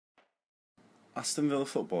Aston Villa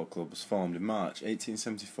Football Club was formed in March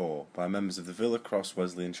 1874 by members of the Villa Cross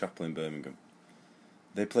Wesleyan Chapel in Birmingham.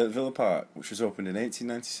 They play at Villa Park, which was opened in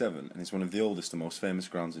 1897 and is one of the oldest and most famous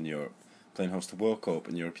grounds in Europe, playing host to World Cup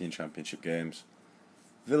and European Championship games.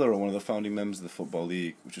 Villa are one of the founding members of the Football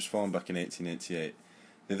League, which was formed back in 1888.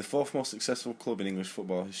 They're the fourth most successful club in English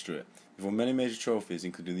football history. They've won many major trophies,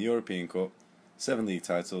 including the European Cup, 7 league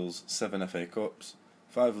titles, 7 FA Cups,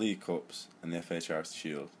 5 League Cups, and the FA Charity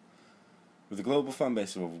Shield. With a global fan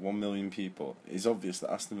base of over 1 million people, it is obvious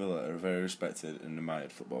that Aston Villa are a very respected and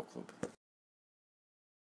admired football club.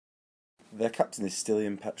 Their captain is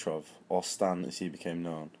Petrov, or Stan as he became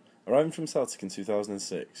known. Arriving from Celtic in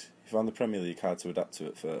 2006, he found the Premier League hard to adapt to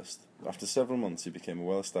at first. After several months, he became a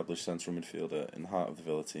well-established central midfielder in the heart of the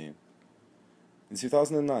Villa team. In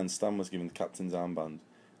 2009, Stan was given the captain's armband,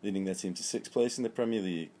 leading their team to 6th place in the Premier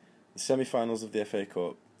League, the semi-finals of the FA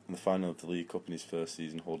Cup, and the final of the League Cup in his first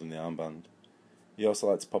season holding the armband. He also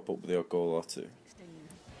liked to pop up with a goal or two.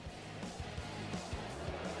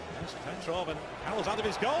 Yes, Petrov, and Howell's out of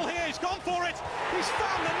his goal here, he's gone for it! He's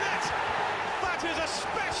found the net! That is a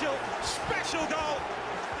special goal!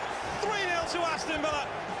 3-0 to Aston Villa!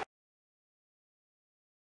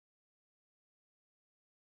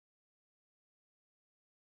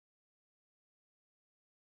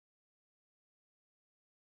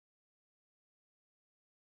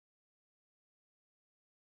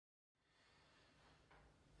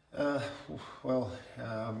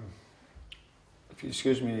 If you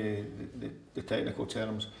excuse me the technical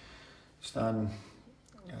terms, Stan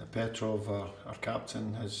Petrov, our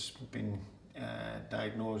captain, has been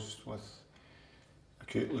diagnosed with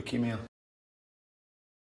acute leukemia.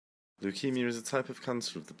 Leukemia is a type of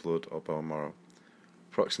cancer of the blood or bone marrow.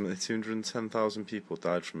 Approximately 210,000 people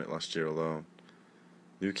died from it last year alone.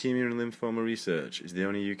 Leukemia and Lymphoma Research is the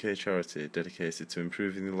only UK charity dedicated to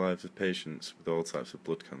improving the lives of patients with all types of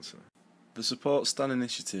blood cancer. The Support Stan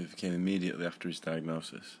initiative came immediately after his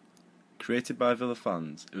diagnosis. Created by Villa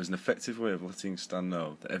fans, it was an effective way of letting Stan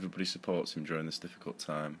know that everybody supports him during this difficult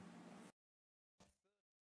time.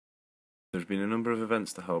 There have been a number of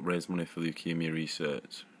events to help raise money for leukemia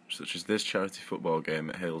research, such as this charity football game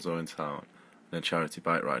at Hales Owen Town and a charity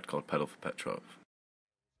bike ride called Pedal for Petrov.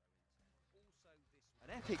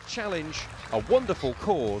 An epic challenge, a wonderful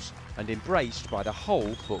cause, and embraced by the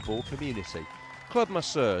whole football community. Club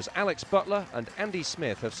masseurs Alex Butler and Andy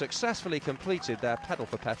Smith have successfully completed their Pedal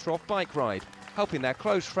for Petrov bike ride, helping their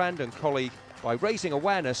close friend and colleague by raising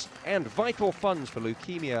awareness and vital funds for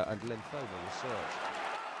leukemia and lymphoma research.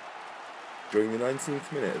 During the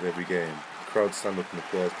 19th minute of every game, the crowd stand up and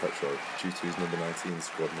applaud Petrov due to his number 19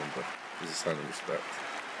 squad number as a sign of respect.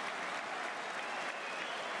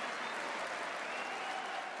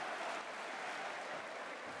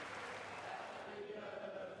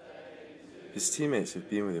 His teammates have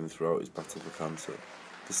been with him throughout his battle for cancer.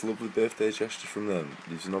 This lovely birthday gesture from them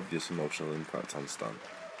leaves an obvious emotional impact on Stan.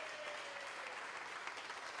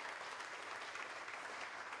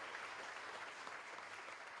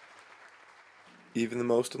 Even the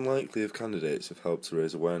most unlikely of candidates have helped to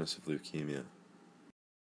raise awareness of leukemia.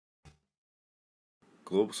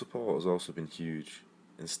 Global support has also been huge.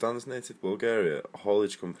 In Stan's native Bulgaria, a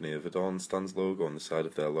haulage company have adorned Stan's logo on the side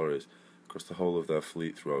of their lorries across the whole of their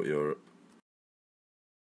fleet throughout Europe.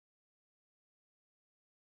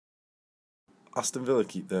 Aston Villa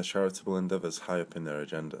keep their charitable endeavours high up in their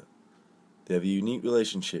agenda. They have a unique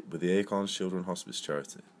relationship with the Acorns Children's Hospice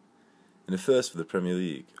charity. In a first for the Premier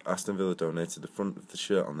League, Aston Villa donated the front of the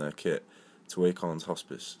shirt on their kit to Acorns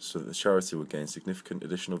Hospice so that the charity would gain significant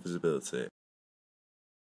additional visibility.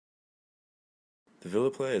 The Villa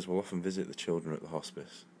players will often visit the children at the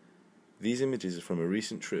hospice. These images are from a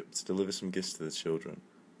recent trip to deliver some gifts to the children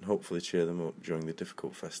and hopefully cheer them up during the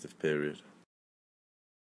difficult festive period.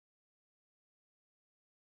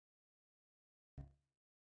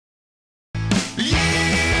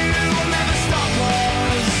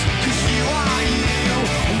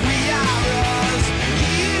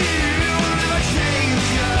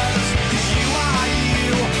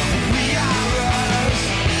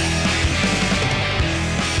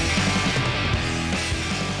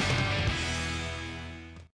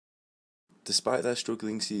 Despite their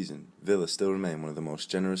struggling season, Villa still remain one of the most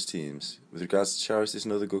generous teams with regards to charities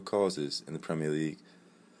and other good causes in the Premier League.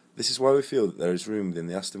 This is why we feel that there is room within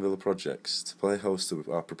the Aston Villa projects to play host to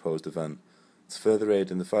our proposed event, to further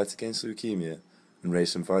aid in the fight against leukemia and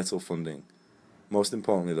raise some vital funding. Most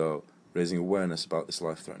importantly though, raising awareness about this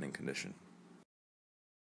life-threatening condition.